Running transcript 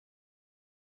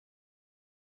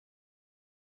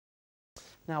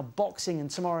Now boxing, and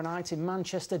tomorrow night in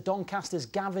Manchester, Doncaster's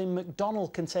Gavin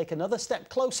McDonnell can take another step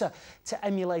closer to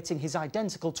emulating his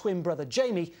identical twin brother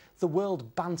Jamie, the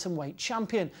world bantamweight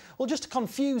champion. Well, just to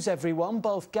confuse everyone,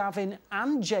 both Gavin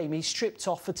and Jamie stripped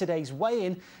off for today's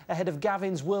weigh-in ahead of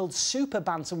Gavin's world super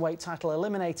bantamweight title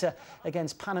eliminator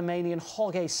against Panamanian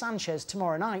Jorge Sanchez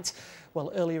tomorrow night.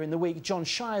 Well, earlier in the week, John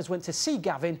Shires went to see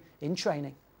Gavin in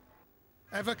training.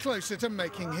 Ever closer to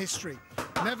making history.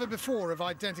 Never before have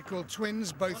identical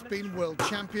twins both been world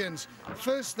champions.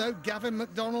 First, though, Gavin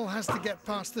McDonnell has to get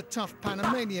past the tough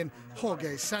Panamanian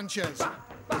Jorge Sanchez.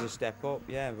 It's a step up,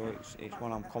 yeah, but it's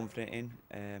one I'm confident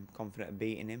in, confident of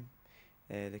beating him.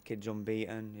 The kid's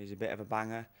unbeaten, he's a bit of a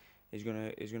banger, he's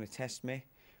gonna test me,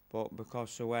 but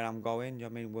because of where I'm going, you know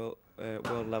what I mean,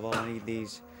 world level, I need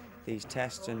these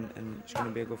tests, and it's going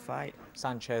to be a good fight.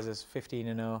 Sanchez is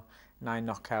 15-0, 9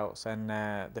 knockouts, and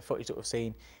the footage that we've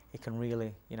seen, he can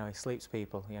really, you know, he sleeps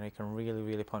people. You know, he can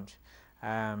really punch.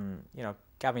 You know,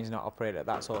 Gavin's not operated at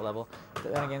that sort of level,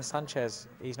 but then again, Sanchez,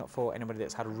 he's not fought anybody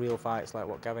that's had real fights like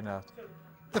what Gavin had.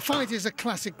 The fight is a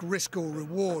classic risk or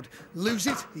reward. Lose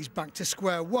it, he's back to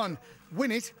square one.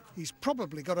 Win it, he's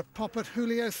probably got a pop at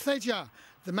Julio César,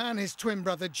 the man his twin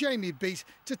brother Jamie beat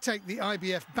to take the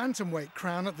IBF bantamweight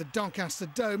crown at the Doncaster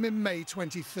Dome in May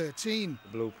 2013.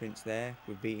 The blueprint's there,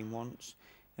 we've beaten once.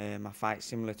 My fight's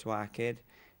similar to our kid,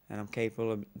 and I'm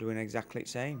capable of doing exactly the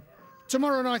same.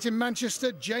 Tomorrow night in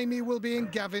Manchester, Jamie will be in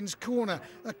Gavin's corner,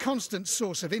 a constant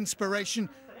source of inspiration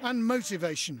and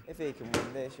motivation. If he can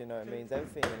win this, you know, it means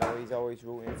everything. You know, he's always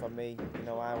rooting for me. You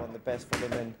know, I want the best for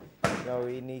him, and you know,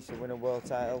 he needs to win a world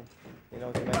title, you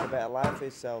know, to make a better life for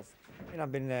himself. I mean,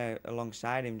 I've been there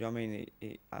alongside him. Do you know what I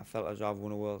mean? I felt as though I've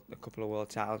won a couple of world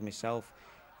titles myself.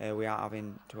 We are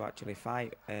having to actually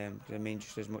fight. It means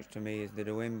just as much to me as they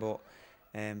do him. But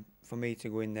for me to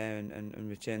go in there and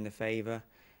return the favour,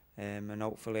 and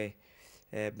hopefully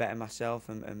better myself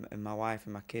and my wife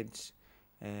and my kids.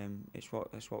 It's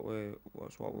what we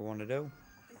want to do.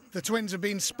 The twins have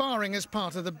been sparring as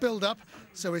part of the build-up,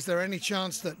 so is there any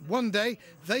chance that one day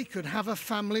they could have a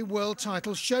family world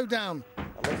title showdown?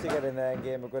 I'd love to get in there and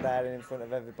give him a good iron in front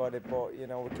of everybody, but you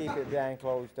know, we keep it behind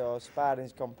closed doors.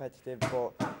 Sparring's competitive,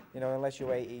 but you know, unless you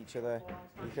hate each other,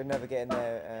 you can never get in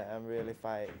there and really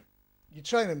fight. You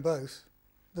train them both.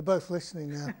 They're both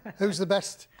listening now. Who's the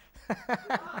best?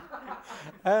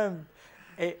 Do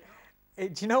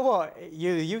you know what? There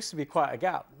used to be quite a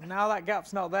gap. Now that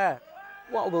gap's not there.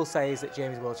 What I will say is that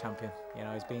Jamie's world champion. You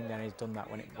know, he's been there and he's done that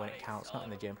when it counts, not in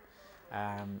the gym.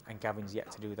 And Gavin's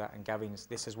yet to do that. And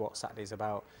this is what Saturday's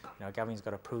about. You know, Gavin's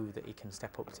got to prove that he can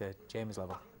step up to Jamie's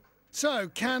level. So,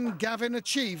 can Gavin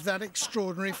achieve that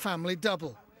extraordinary family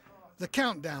double? The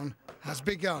countdown has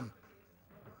begun.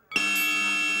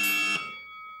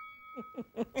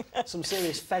 Some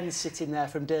serious fence sitting there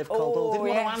from Dave Coldwell. Didn't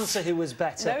want to answer who was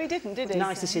better. No, he didn't, did he? It's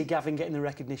nice to see Gavin getting the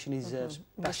recognition he deserves.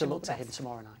 Best of luck to him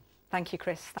tomorrow night. Thank you,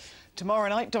 Chris. Tomorrow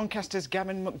night, Doncaster's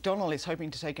Gavin McDonnell is hoping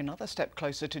to take another step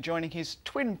closer to joining his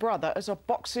twin brother as a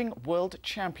boxing world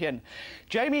champion.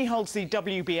 Jamie holds the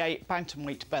WBA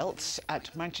bantamweight belts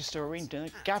at Manchester Arena.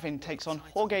 Gavin takes on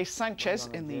Jorge Sanchez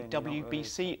in the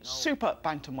WBC super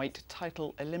bantamweight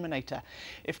title eliminator.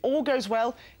 If all goes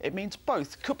well, it means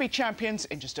both could be champions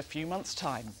in just a few months'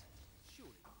 time.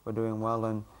 We're doing well,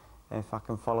 and if I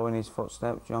can follow in his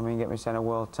footsteps, do you know what I mean, get me sent a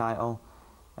world title,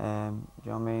 do you know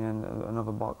what I mean, and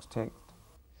another box tick,